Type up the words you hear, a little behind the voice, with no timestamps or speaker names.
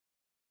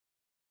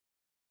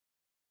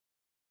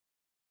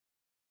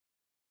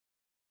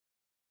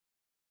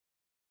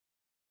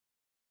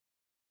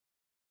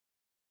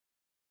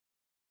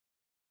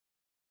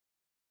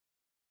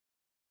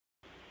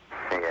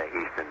Yeah,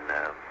 Houston,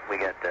 we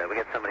got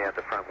somebody out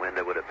the front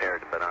window with a pair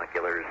of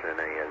binoculars and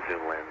a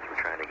zoom lens.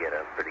 We're trying to get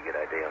a pretty good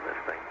idea on this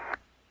thing.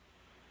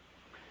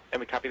 And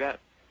we copy that.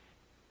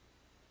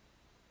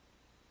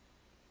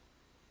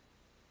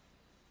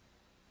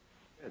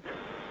 Good.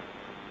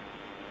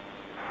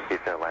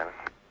 Houston, Atlanta.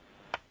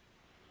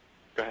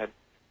 Go ahead.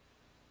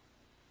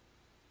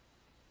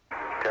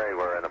 Terry,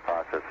 we're in the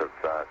process of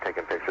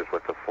taking pictures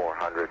with the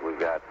 400. We've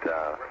got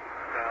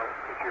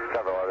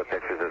several other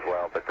pictures as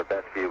well, but the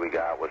best view we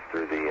got was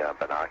through the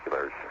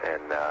binoculars,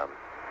 and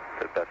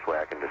the best way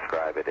I can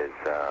describe it is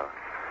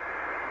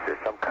there's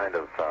some kind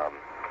of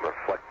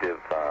reflective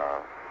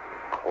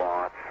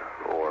cloth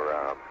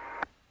or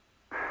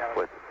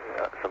with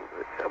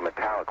a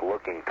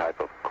metallic-looking type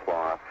of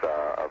cloth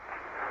of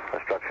a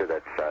structure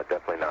that's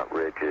definitely not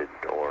rigid,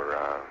 or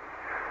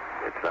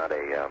it's not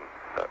a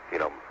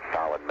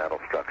solid metal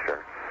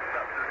structure.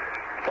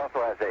 It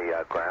also has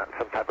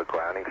some type of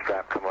grounding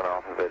strap coming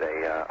off of it,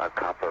 a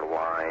copper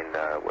line,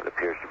 what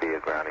appears to be a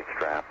grounding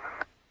strap.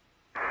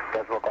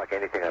 Doesn't look like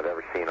anything I've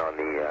ever seen on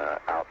the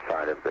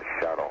outside of the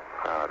shuttle,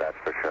 that's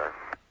for sure.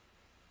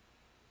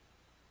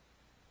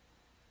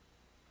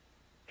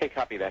 Okay,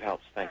 copy. That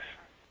helps. Thanks.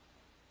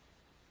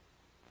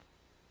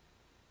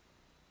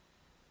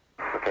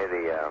 Okay,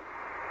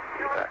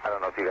 I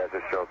don't know if you guys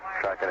are still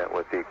tracking it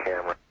with the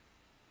camera.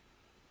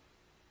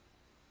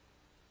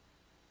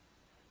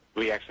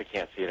 We actually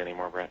can't see it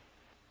anymore, Brett.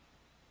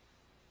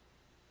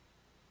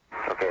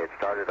 Okay, it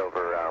started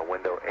over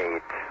window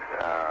 8,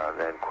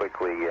 then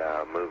quickly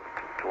moved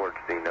towards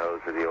the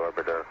nose of the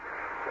orbiter,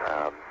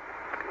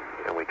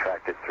 and we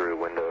tracked it through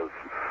windows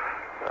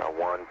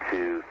 1,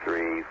 2,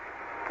 3,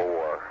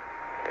 4,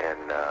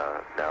 and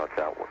now it's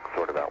out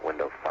sort of out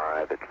window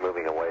 5. It's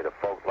moving away. The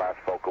last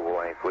focal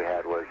length we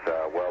had was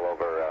well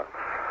over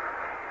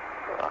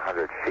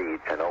 100 feet,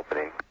 an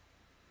opening.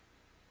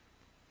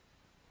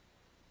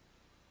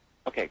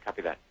 Okay,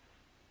 copy that.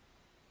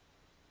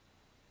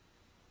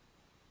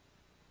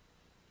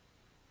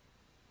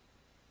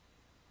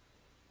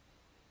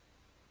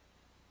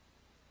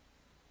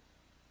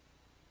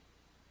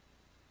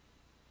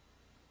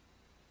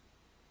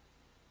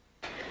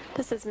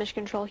 This is Mission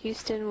Control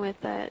Houston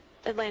with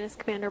Atlantis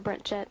Commander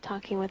Brett Jett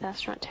talking with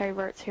astronaut Terry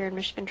Virts here in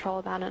Mission Control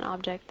about an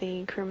object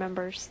the crew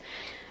members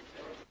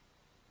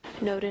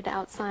noted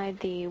outside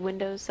the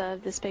windows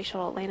of the Space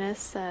Shuttle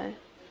Atlantis.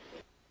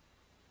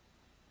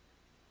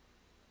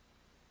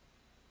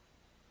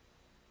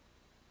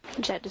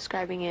 Jett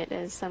describing it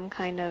as some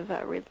kind of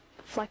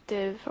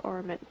reflective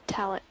or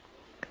metallic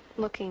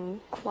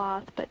looking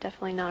cloth, but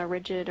definitely not a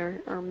rigid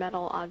or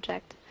metal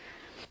object.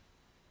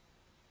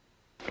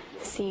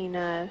 Seen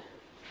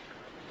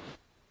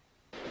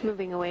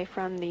moving away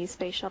from the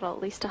space shuttle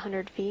at least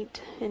 100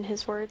 feet, in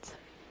his words.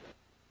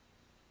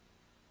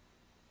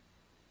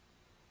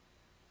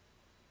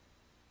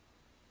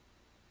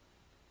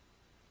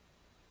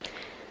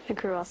 The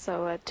crew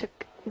also took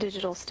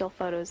digital still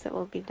photos that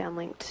will be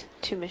downlinked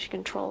to Mission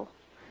Control.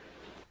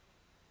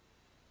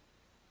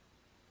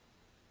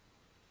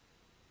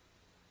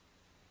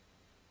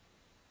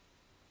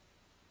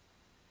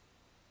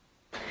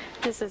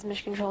 This is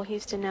Mission Control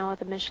Houston now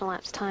with a mission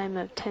elapsed time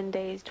of 10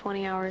 days,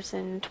 20 hours,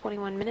 and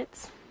 21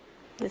 minutes.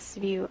 This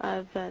view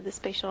of the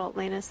Space Shuttle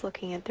Atlantis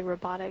looking at the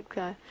robotic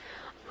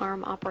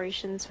arm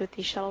operations with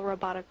the shuttle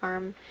robotic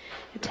arm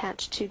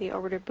attached to the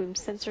orbiter boom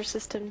sensor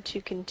system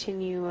to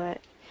continue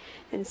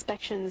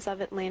inspections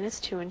of Atlantis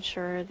to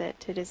ensure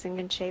that it is in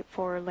good shape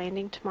for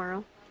landing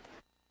tomorrow.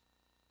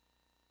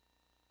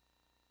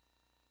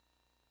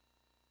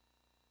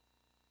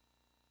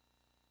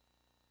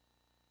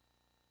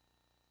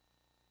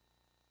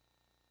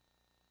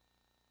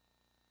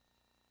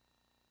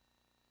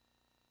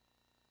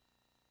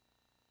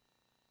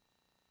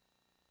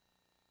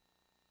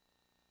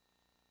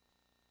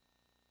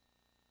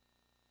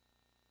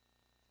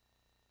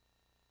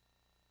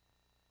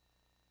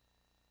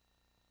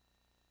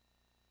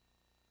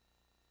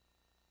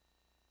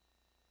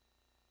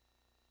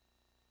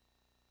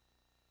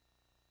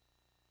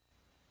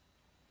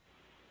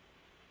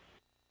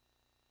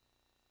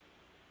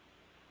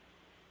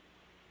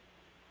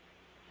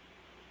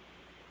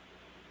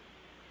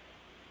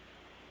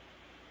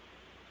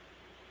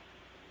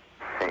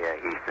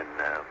 Houston,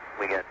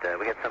 we got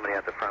somebody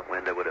out the front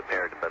window with a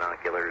pair of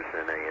binoculars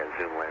and a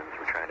zoom lens.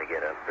 We're trying to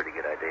get a pretty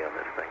good idea on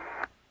this thing.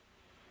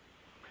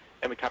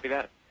 And we copy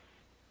that.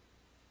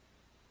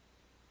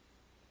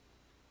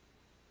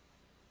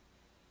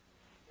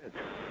 Good.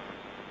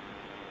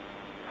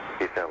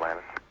 Houston,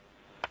 Atlanta.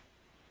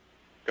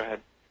 Go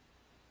ahead.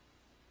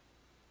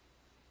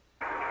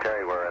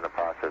 Terry, we're in the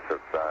process of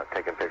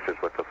taking pictures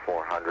with the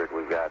 400.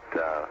 We've got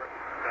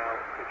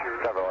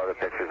several other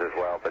pictures as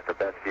well, but the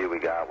best view we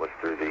got was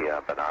through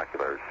the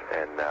binoculars,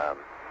 and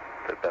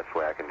the best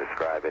way I can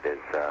describe it is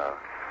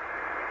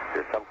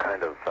there's some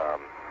kind of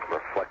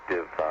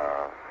reflective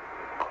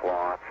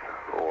cloth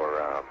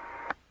or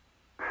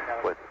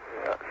with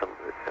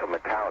a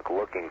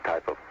metallic-looking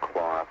type of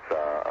cloth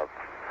of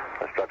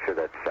a structure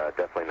that's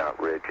definitely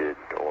not rigid,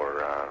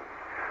 or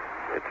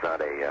it's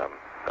not a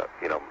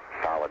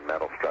solid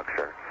metal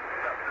structure.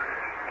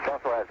 It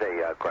also has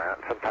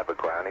some type of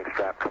grounding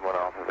strap coming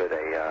off of it,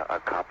 a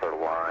copper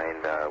line,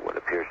 what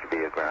appears to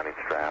be a grounding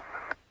strap.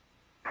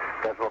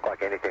 Doesn't look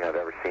like anything I've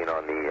ever seen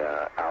on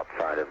the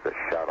outside of the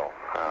shuttle,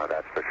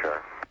 that's for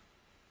sure.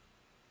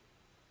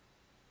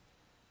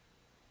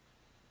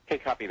 Okay,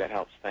 copy. That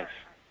helps. Thanks.